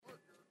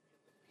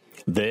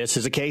This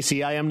is a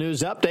KCIM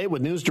News Update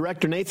with News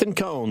Director Nathan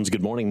Cones.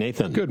 Good morning,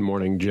 Nathan. Good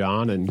morning,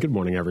 John, and good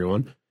morning,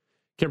 everyone.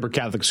 Kemper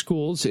Catholic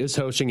Schools is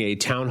hosting a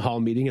town hall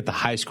meeting at the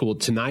high school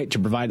tonight to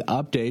provide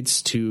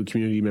updates to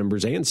community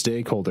members and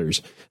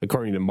stakeholders.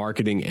 According to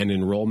Marketing and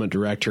Enrollment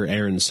Director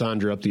Aaron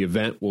Sondrup, the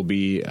event will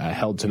be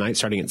held tonight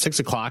starting at 6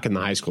 o'clock in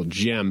the high school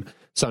gym.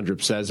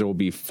 Sondrup says there will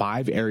be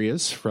 5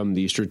 areas from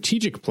the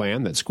strategic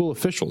plan that school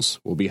officials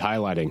will be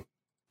highlighting.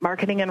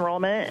 Marketing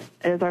enrollment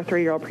is our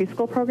 3-year-old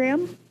preschool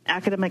program.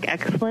 Academic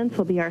excellence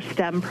will be our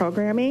STEM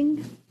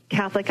programming.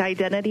 Catholic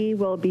identity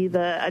will be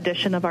the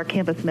addition of our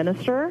campus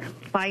minister.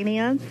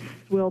 Finance,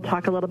 we'll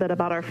talk a little bit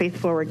about our Faith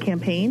Forward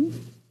campaign.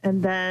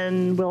 And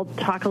then we'll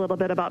talk a little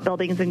bit about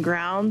buildings and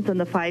grounds and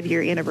the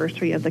 5-year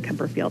anniversary of the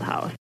Kemper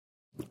Fieldhouse.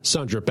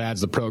 Sondrup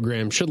adds the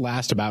program should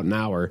last about an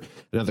hour.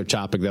 Another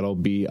topic that will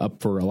be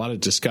up for a lot of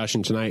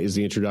discussion tonight is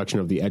the introduction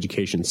of the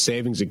education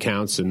savings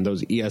accounts and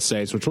those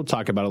ESAs, which we'll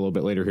talk about a little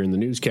bit later here in the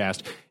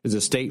newscast, is a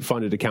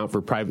state-funded account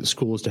for private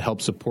schools to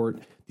help support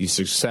the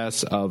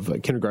success of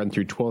kindergarten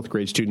through 12th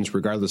grade students,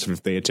 regardless of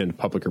if they attend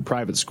public or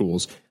private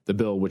schools. The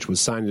bill, which was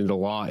signed into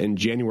law in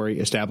January,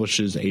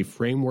 establishes a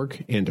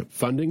framework and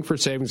funding for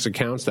savings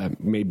accounts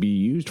that may be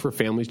used for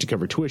families to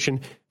cover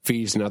tuition,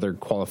 fees, and other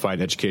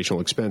qualified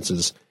educational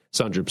expenses.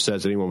 Sondrup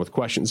says anyone with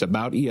questions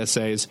about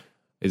ESAs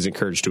is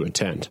encouraged to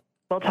attend.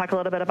 We'll talk a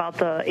little bit about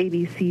the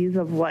ABCs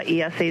of what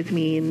ESAs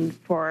mean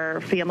for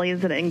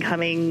families and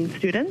incoming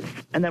students,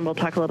 and then we'll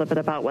talk a little bit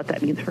about what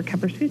that means for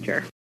Kemper's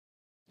future.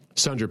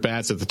 Sondrup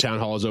adds that the town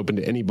hall is open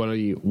to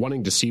anybody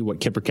wanting to see what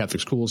Kemper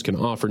Catholic Schools can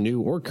offer new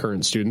or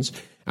current students.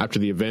 After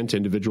the event,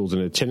 individuals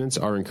in attendance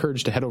are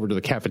encouraged to head over to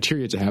the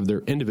cafeteria to have their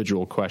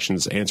individual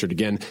questions answered.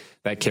 Again,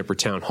 that Kemper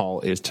Town Hall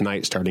is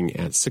tonight starting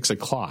at 6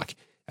 o'clock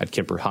at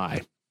Kemper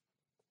High.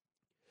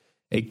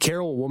 A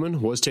Carroll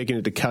woman was taken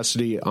into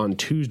custody on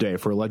Tuesday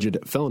for alleged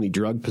felony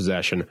drug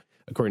possession.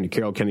 According to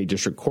Carroll County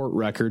District Court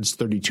records,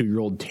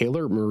 32-year-old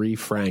Taylor Marie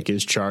Frank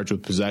is charged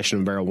with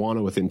possession of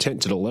marijuana with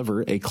intent to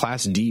deliver, a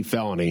Class D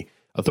felony.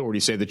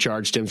 Authorities say the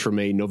charge stems from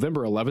a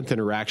November 11th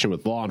interaction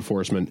with law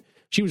enforcement.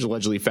 She was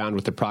allegedly found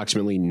with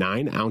approximately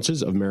 9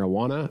 ounces of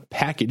marijuana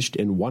packaged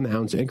in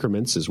 1-ounce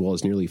increments, as well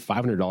as nearly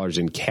 $500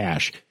 in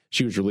cash.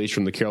 She was released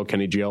from the Carroll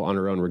County Jail on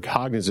her own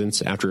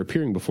recognizance after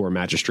appearing before a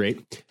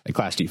magistrate. A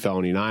Class D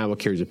felony in Iowa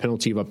carries a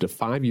penalty of up to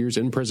 5 years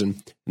in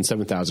prison and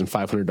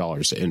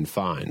 $7,500 in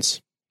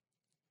fines.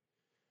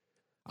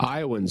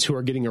 Iowans who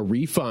are getting a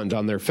refund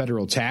on their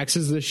federal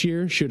taxes this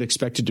year should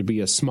expect it to be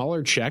a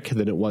smaller check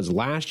than it was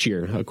last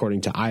year,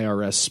 according to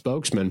IRS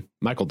spokesman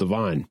Michael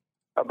Devine.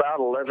 About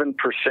 11%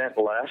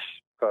 less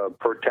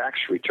per tax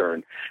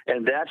return.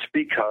 And that's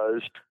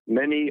because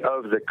many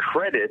of the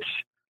credits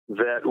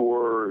that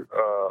were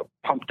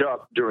pumped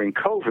up during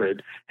COVID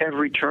have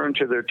returned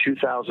to their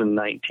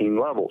 2019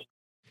 levels.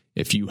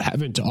 If you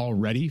haven't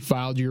already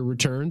filed your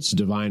returns,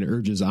 Devine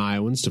urges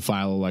Iowans to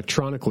file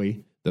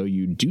electronically, though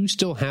you do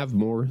still have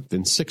more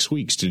than 6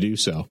 weeks to do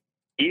so.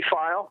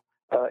 E-file,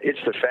 it's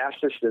the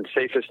fastest and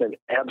safest and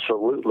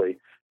absolutely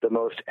the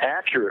most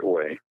accurate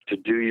way to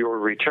do your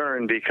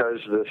return because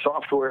the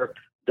software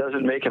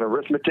doesn't make an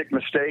arithmetic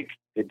mistake.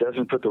 It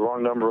doesn't put the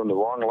wrong number on the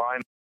wrong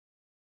line.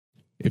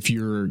 If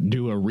you're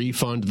due a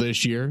refund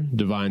this year,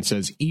 Devine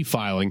says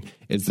e-filing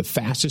is the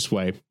fastest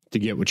way to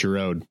get what you're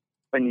owed.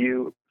 When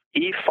you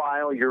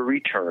e-file your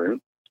return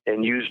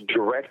and use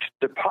direct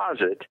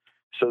deposit,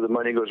 so the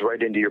money goes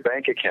right into your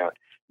bank account,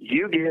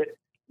 you get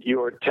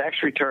your tax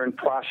return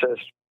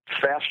processed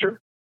faster.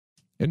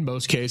 In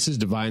most cases,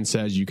 Devine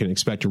says you can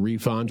expect a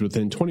refund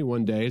within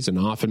 21 days and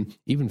often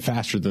even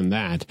faster than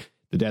that.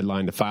 The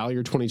deadline to file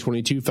your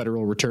 2022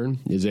 federal return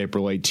is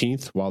April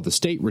 18th, while the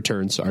state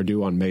returns are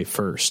due on May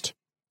 1st.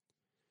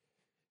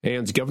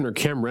 And Governor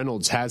Kim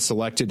Reynolds has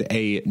selected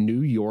a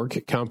New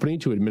York company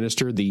to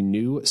administer the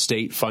new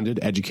state-funded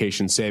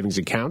education savings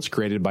accounts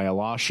created by a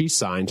law she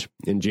signed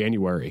in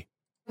January.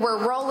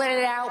 We're rolling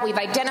it out. We've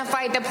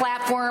identified the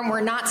platform.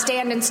 We're not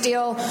standing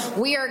still.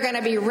 We are going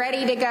to be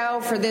ready to go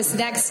for this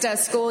next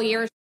school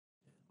year.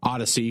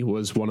 Odyssey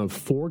was one of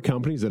 4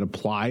 companies that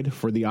applied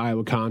for the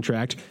Iowa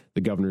contract.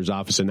 The governor's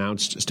office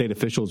announced state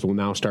officials will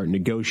now start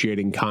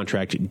negotiating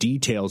contract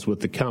details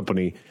with the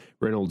company.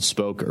 Reynolds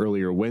spoke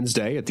earlier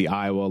Wednesday at the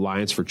Iowa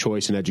Alliance for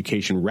Choice in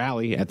Education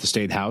rally at the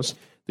State House.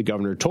 The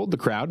governor told the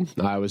crowd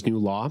Iowa's new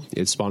law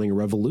is spawning a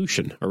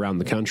revolution around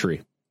the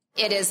country.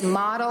 It is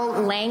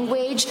model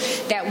language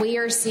that we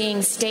are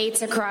seeing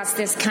states across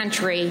this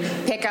country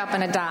pick up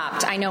and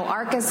adopt. I know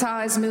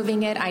Arkansas is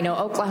moving it. I know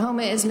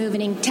Oklahoma is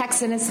moving it.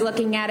 Texas is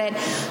looking at it.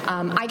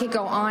 I could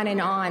go on and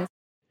on.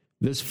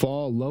 This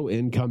fall,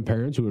 low-income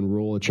parents who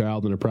enroll a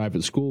child in a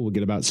private school will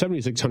get about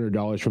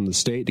 $7,600 from the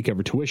state to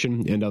cover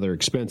tuition and other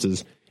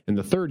expenses. In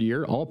the third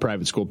year, all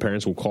private school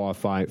parents will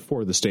qualify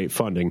for the state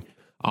funding.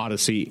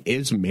 Odyssey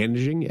is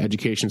managing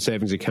education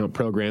savings account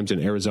programs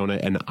in Arizona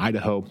and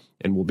Idaho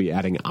and will be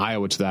adding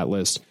Iowa to that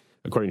list.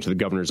 According to the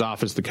governor's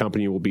office, the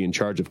company will be in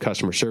charge of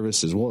customer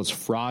service as well as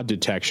fraud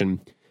detection.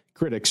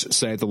 Critics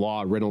say the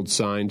law Reynolds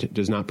signed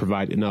does not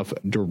provide enough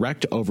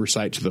direct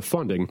oversight to the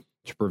funding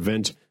to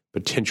prevent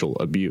potential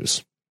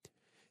abuse.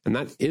 And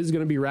that is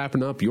going to be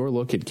wrapping up your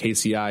look at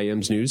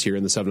KCIM's news here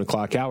in the 7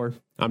 o'clock hour.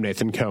 I'm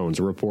Nathan Cones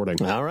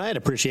reporting. All right.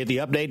 Appreciate the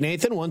update,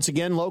 Nathan. Once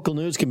again, local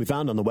news can be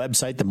found on the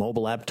website, the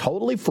mobile app,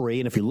 totally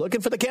free. And if you're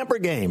looking for the Kemper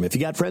game, if you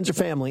got friends or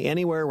family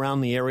anywhere around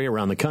the area,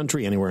 around the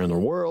country, anywhere in the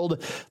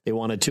world, they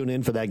want to tune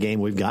in for that game,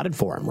 we've got it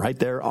for them right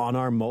there on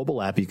our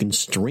mobile app. You can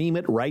stream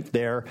it right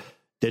there.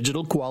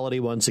 Digital quality,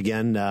 once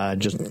again.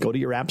 Just go to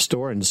your app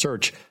store and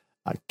search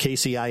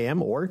KCIM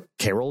or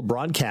Carroll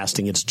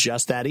Broadcasting. It's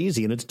just that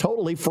easy, and it's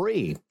totally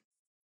free.